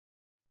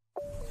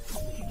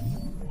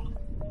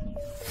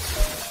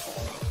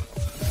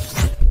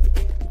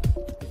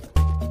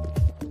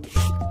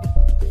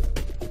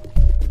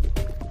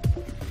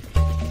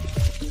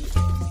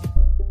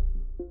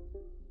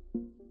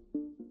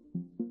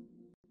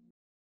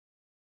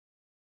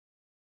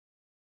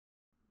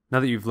Now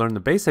that you've learned the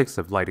basics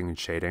of lighting and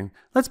shading,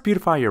 let's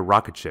beautify your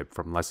rocket ship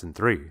from Lesson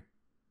 3.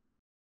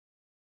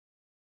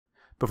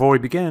 Before we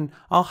begin,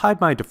 I'll hide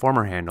my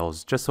deformer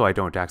handles just so I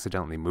don't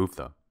accidentally move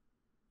them.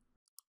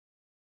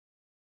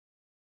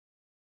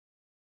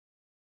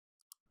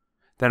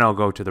 Then I'll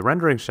go to the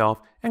rendering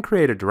shelf and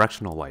create a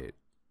directional light.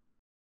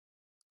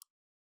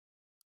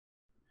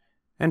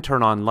 And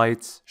turn on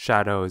lights,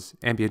 shadows,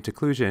 ambient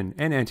occlusion,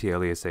 and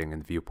anti-aliasing in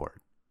the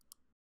viewport.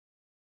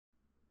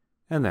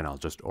 And then I'll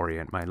just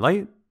orient my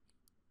light.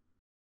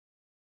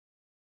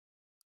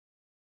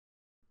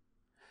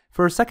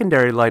 For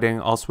secondary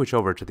lighting, I'll switch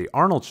over to the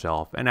Arnold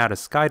shelf and add a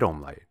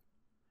skydome light.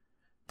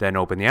 Then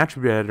open the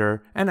attribute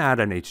editor and add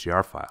an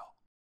HDR file.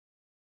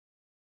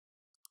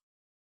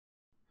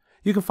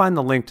 You can find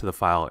the link to the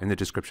file in the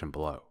description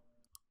below.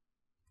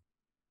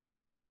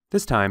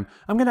 This time,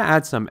 I'm going to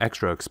add some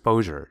extra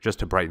exposure just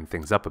to brighten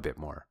things up a bit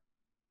more.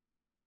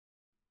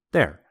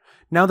 There.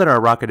 Now that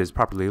our rocket is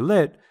properly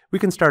lit, we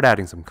can start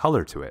adding some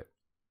color to it.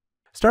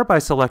 Start by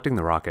selecting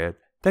the rocket,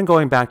 then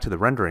going back to the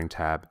Rendering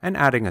tab and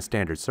adding a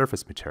standard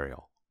surface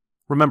material.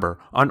 Remember,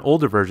 on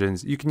older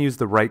versions, you can use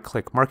the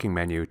right-click marking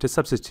menu to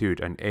substitute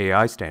an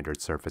AI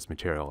standard surface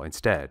material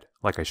instead,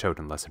 like I showed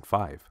in Lesson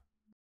 5.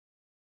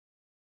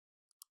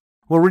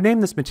 We'll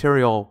rename this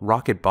material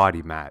Rocket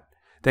Body Matte,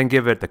 then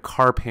give it the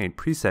Car Paint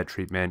preset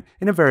treatment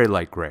in a very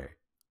light gray.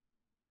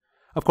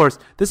 Of course,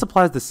 this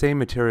applies the same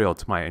material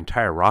to my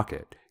entire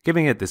rocket,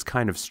 giving it this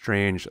kind of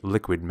strange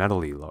liquid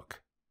metal-y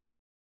look.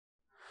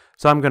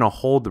 So I'm going to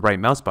hold the right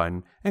mouse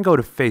button and go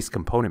to Face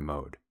Component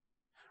Mode.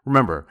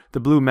 Remember, the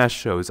blue mesh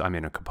shows I'm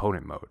in a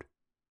component mode.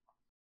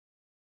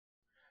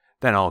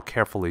 Then I'll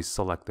carefully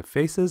select the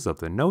faces of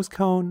the nose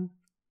cone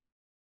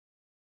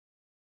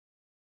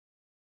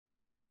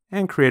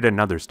and create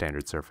another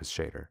standard surface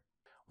shader.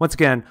 Once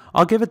again,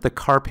 I'll give it the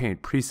Car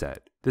Paint preset,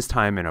 this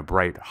time in a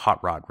bright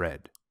hot rod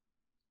red.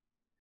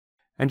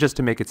 And just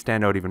to make it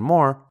stand out even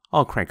more,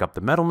 I'll crank up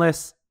the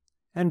metalness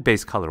and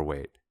base color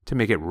weight to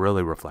make it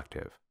really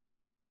reflective.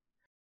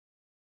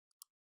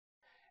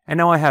 And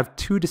now I have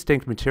two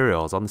distinct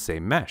materials on the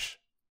same mesh.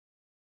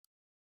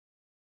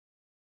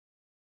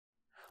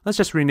 Let's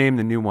just rename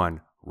the new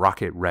one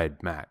Rocket Red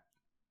Matte.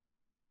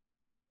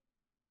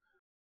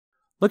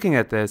 Looking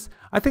at this,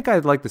 I think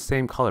I'd like the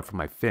same color for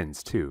my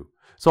fins too,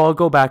 so I'll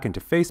go back into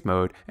Face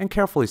mode and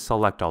carefully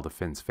select all the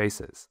fins'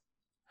 faces.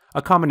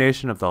 A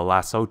combination of the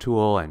lasso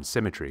tool and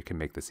symmetry can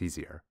make this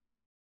easier.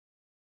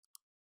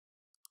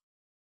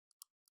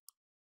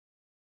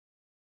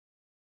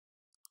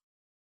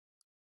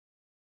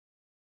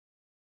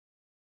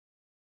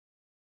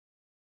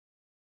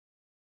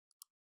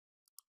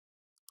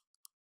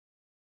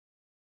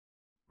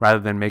 Rather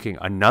than making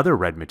another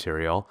red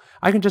material,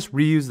 I can just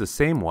reuse the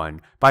same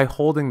one by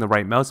holding the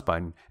right mouse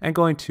button and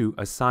going to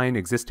Assign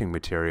Existing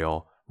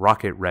Material,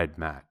 Rocket Red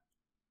Matte.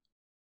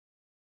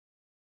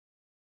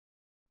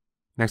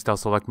 Next I'll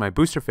select my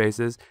booster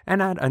faces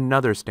and add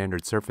another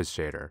standard surface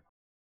shader.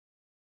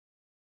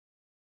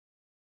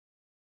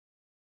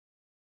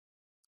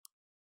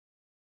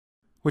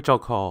 Which I'll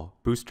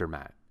call Booster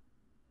Matte.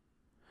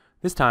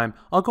 This time,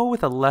 I'll go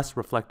with a less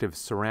reflective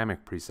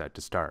ceramic preset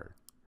to start.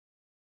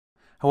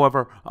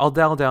 However, I'll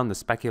dial down the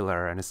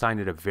specular and assign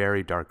it a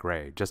very dark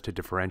gray just to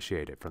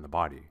differentiate it from the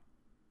body.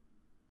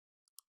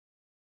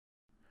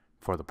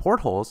 For the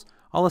portholes,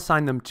 I'll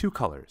assign them two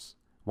colors,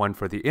 one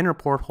for the inner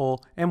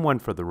porthole and one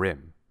for the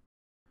rim.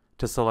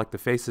 To select the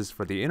faces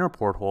for the inner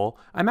porthole,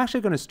 I'm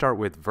actually going to start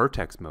with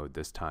vertex mode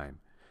this time,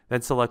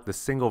 then select the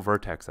single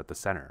vertex at the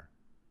center.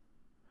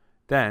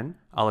 Then,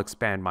 I'll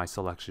expand my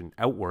selection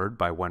outward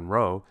by one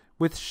row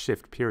with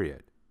Shift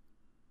period.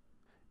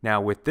 Now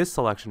with this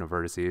selection of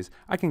vertices,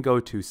 I can go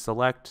to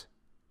Select,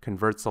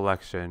 Convert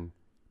Selection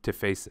to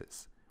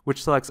Faces,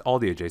 which selects all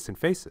the adjacent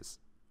faces.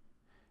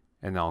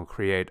 And I'll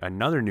create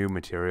another new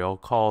material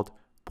called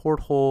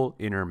Porthole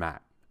Inner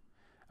Matte.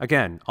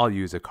 Again, I'll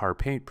use a Car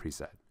Paint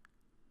preset.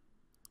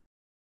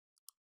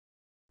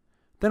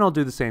 Then I'll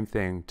do the same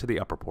thing to the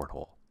upper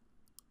porthole.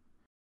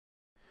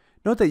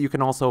 Note that you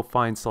can also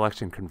find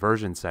selection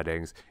conversion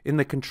settings in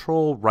the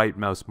Control right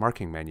mouse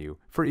marking menu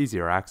for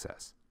easier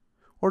access,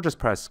 or just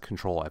press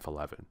Ctrl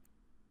F11.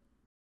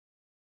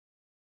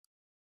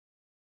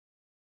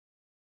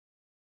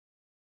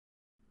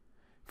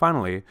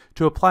 Finally,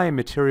 to apply a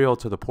material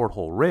to the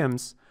porthole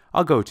rims,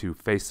 I'll go to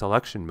Face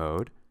Selection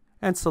mode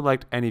and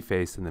select any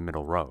face in the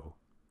middle row.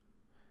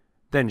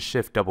 Then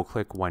Shift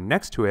double-click one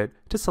next to it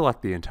to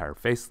select the entire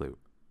face loop.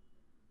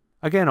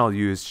 Again, I'll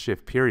use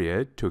Shift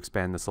period to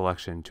expand the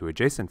selection to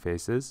adjacent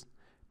faces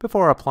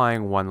before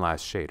applying one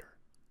last shader.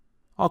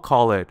 I'll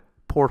call it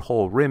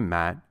Porthole Rim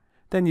Matte,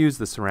 then use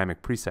the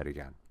ceramic preset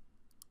again.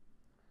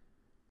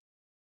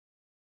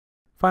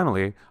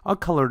 Finally, I'll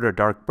color it a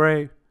dark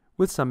gray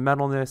with some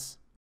metalness,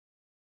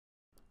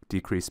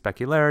 decrease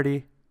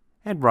specularity,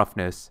 and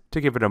roughness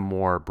to give it a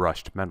more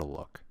brushed metal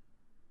look.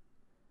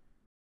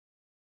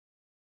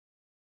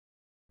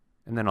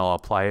 And then I'll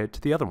apply it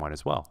to the other one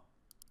as well.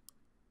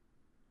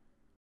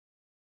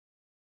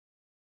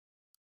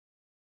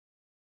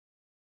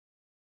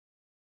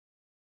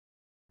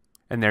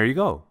 And there you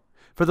go.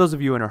 For those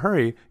of you in a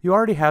hurry, you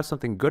already have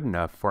something good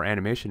enough for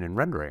animation and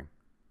rendering.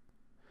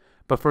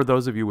 But for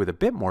those of you with a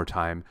bit more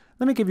time,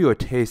 let me give you a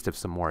taste of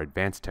some more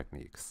advanced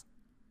techniques.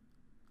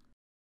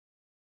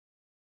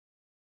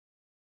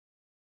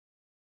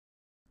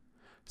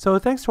 So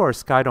thanks to our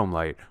skydome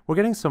light, we're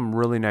getting some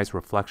really nice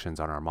reflections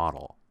on our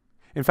model.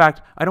 In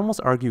fact, I'd almost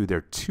argue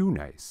they're too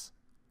nice.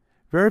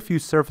 Very few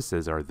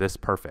surfaces are this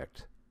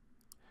perfect.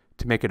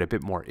 To make it a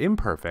bit more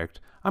imperfect,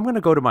 I'm going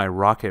to go to my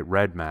Rocket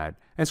Red mat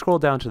and scroll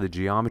down to the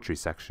geometry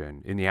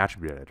section in the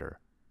attribute editor.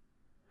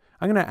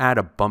 I'm going to add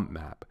a bump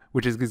map,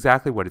 which is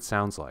exactly what it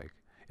sounds like.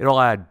 It'll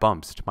add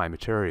bumps to my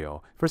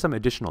material for some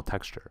additional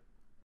texture.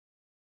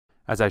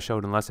 As I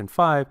showed in lesson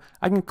 5,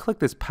 I can click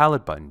this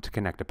palette button to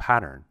connect a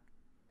pattern.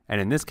 And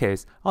in this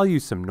case, I'll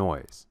use some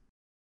noise.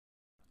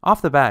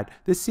 Off the bat,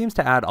 this seems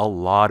to add a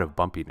lot of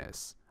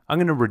bumpiness. I'm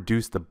going to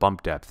reduce the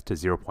bump depth to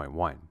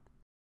 0.1.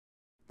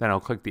 Then I'll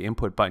click the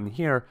input button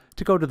here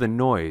to go to the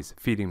noise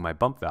feeding my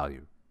bump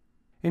value.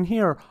 In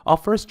here, I'll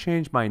first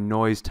change my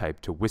noise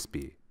type to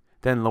wispy,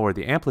 then lower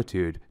the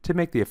amplitude to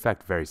make the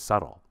effect very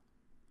subtle.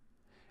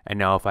 And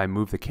now if I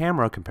move the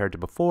camera compared to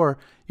before,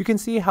 you can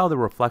see how the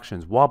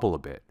reflections wobble a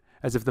bit,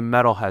 as if the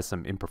metal has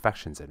some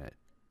imperfections in it.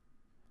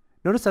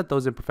 Notice that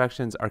those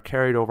imperfections are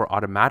carried over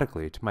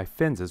automatically to my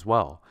fins as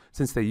well,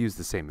 since they use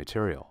the same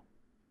material.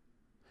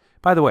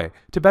 By the way,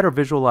 to better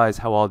visualize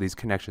how all these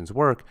connections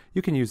work,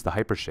 you can use the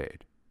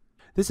Hypershade.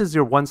 This is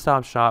your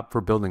one-stop shop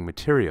for building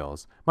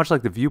materials, much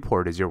like the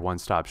viewport is your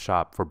one-stop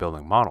shop for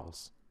building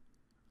models.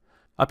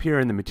 Up here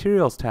in the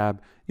Materials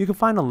tab, you can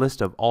find a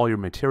list of all your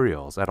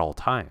materials at all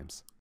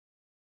times.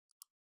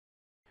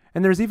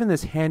 And there's even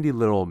this handy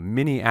little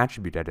mini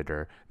attribute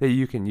editor that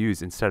you can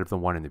use instead of the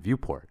one in the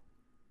viewport.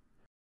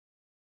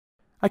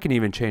 I can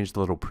even change the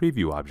little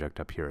preview object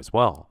up here as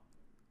well.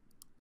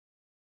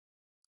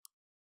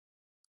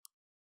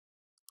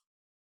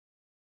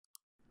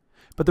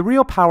 But the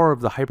real power of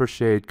the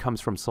Hypershade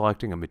comes from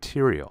selecting a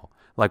material,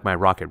 like my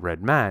Rocket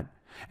Red mat,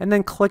 and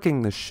then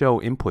clicking the Show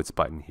Inputs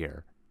button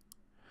here.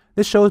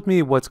 This shows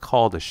me what's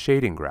called a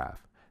shading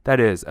graph, that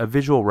is, a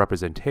visual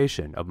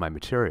representation of my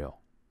material.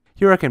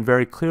 Here I can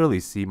very clearly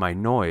see my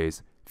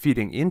noise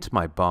feeding into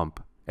my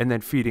bump and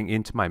then feeding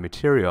into my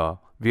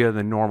material via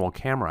the normal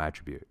camera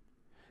attribute.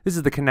 This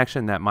is the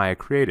connection that Maya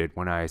created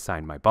when I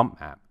assigned my bump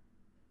map.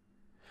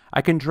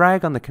 I can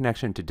drag on the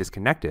connection to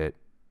disconnect it,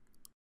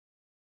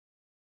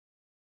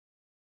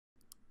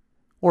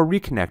 or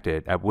reconnect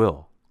it at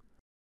will.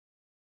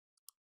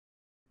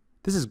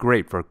 This is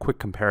great for quick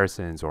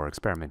comparisons or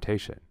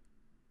experimentation.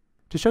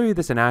 To show you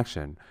this in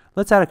action,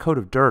 let's add a coat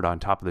of dirt on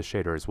top of the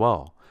shader as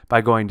well,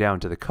 by going down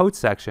to the coat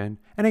section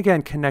and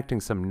again connecting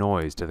some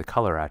noise to the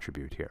color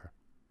attribute here.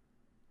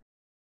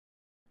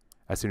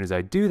 As soon as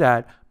I do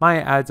that,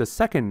 Maya adds a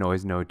second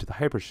noise node to the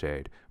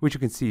Hypershade, which you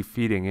can see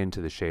feeding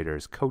into the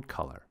shader's coat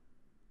color.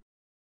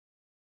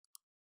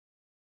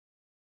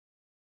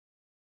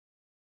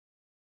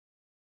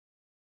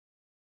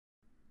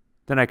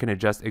 Then I can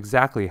adjust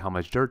exactly how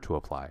much dirt to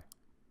apply.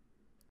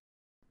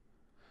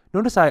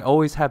 Notice I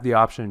always have the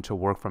option to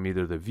work from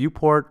either the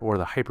viewport or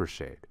the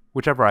Hypershade,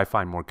 whichever I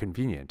find more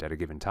convenient at a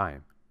given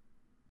time.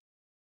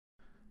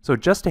 So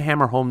just to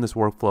hammer home this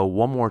workflow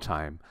one more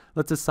time,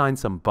 let's assign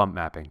some bump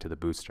mapping to the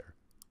booster.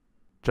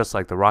 Just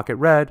like the Rocket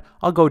Red,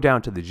 I'll go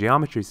down to the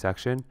geometry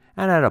section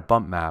and add a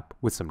bump map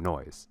with some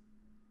noise.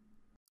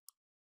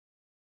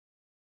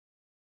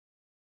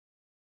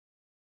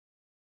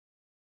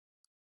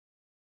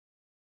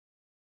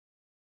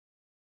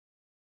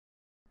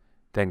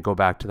 Then go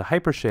back to the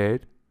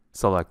Hypershade,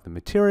 select the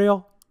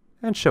material,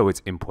 and show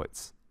its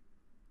inputs.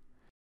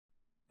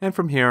 And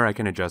from here I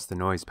can adjust the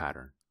noise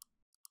pattern.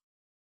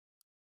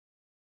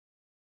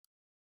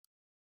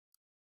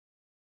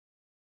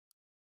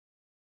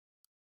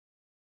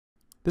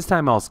 This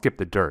time I'll skip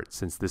the dirt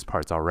since this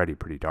part's already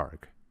pretty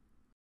dark.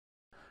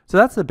 So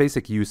that's the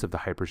basic use of the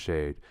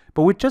Hypershade,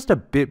 but with just a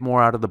bit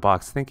more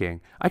out-of-the-box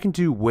thinking, I can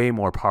do way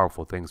more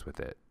powerful things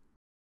with it.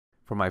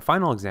 For my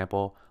final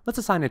example, let's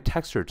assign a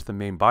texture to the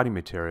main body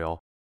material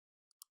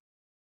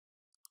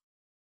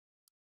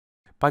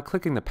by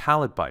clicking the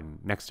palette button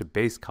next to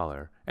base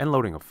color and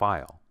loading a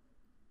file.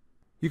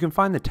 You can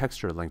find the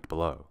texture linked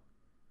below.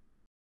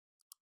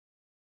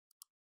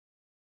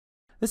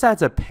 This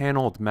adds a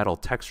paneled metal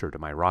texture to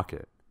my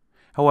rocket.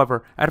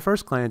 However, at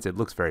first glance it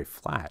looks very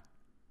flat.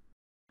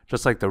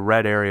 Just like the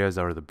red areas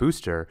or the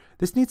booster,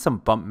 this needs some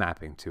bump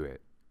mapping to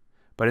it.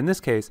 But in this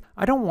case,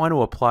 I don't want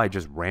to apply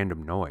just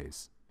random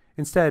noise.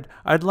 Instead,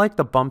 I'd like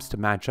the bumps to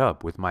match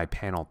up with my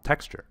paneled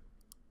texture.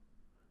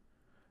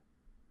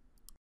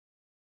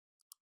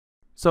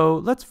 So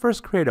let's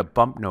first create a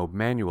bump node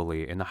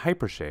manually in the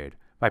Hypershade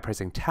by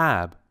pressing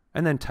Tab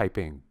and then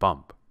typing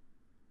bump.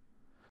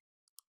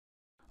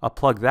 I'll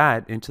plug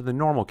that into the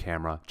normal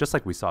camera just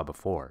like we saw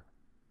before.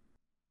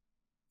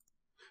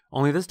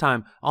 Only this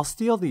time, I'll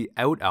steal the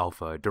out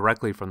alpha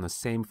directly from the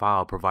same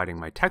file providing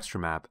my texture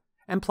map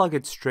and plug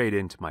it straight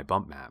into my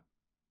bump map.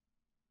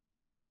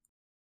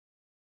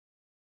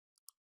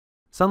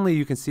 suddenly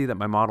you can see that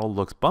my model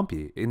looks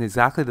bumpy in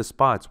exactly the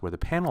spots where the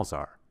panels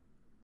are.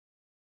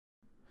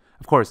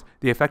 Of course,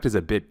 the effect is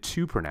a bit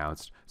too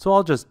pronounced, so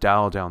I'll just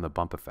dial down the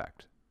bump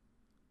effect.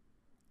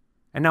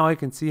 And now I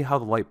can see how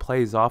the light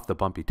plays off the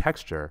bumpy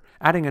texture,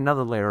 adding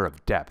another layer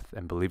of depth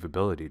and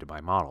believability to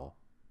my model.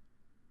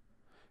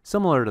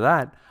 Similar to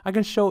that, I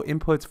can show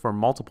inputs for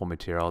multiple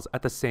materials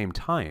at the same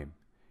time,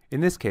 in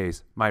this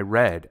case, my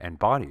red and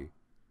body.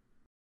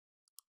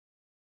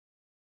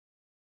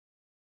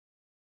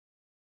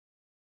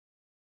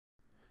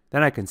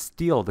 Then I can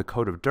steal the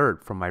coat of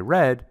dirt from my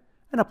red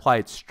and apply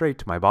it straight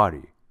to my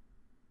body.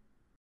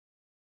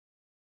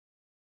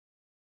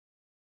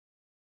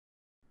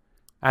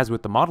 As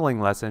with the modeling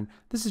lesson,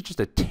 this is just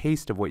a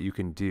taste of what you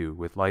can do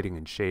with lighting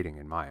and shading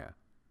in Maya.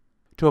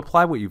 To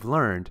apply what you've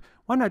learned,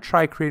 why not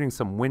try creating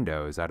some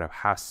windows out of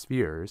half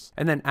spheres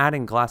and then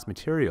adding glass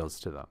materials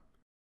to them?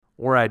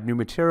 Or add new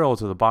material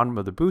to the bottom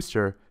of the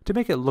booster to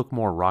make it look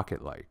more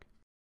rocket-like.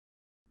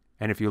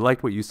 And if you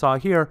liked what you saw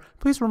here,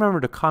 please remember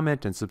to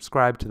comment and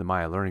subscribe to the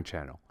Maya Learning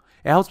channel.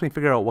 It helps me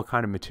figure out what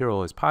kind of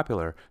material is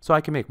popular so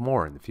I can make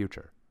more in the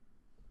future.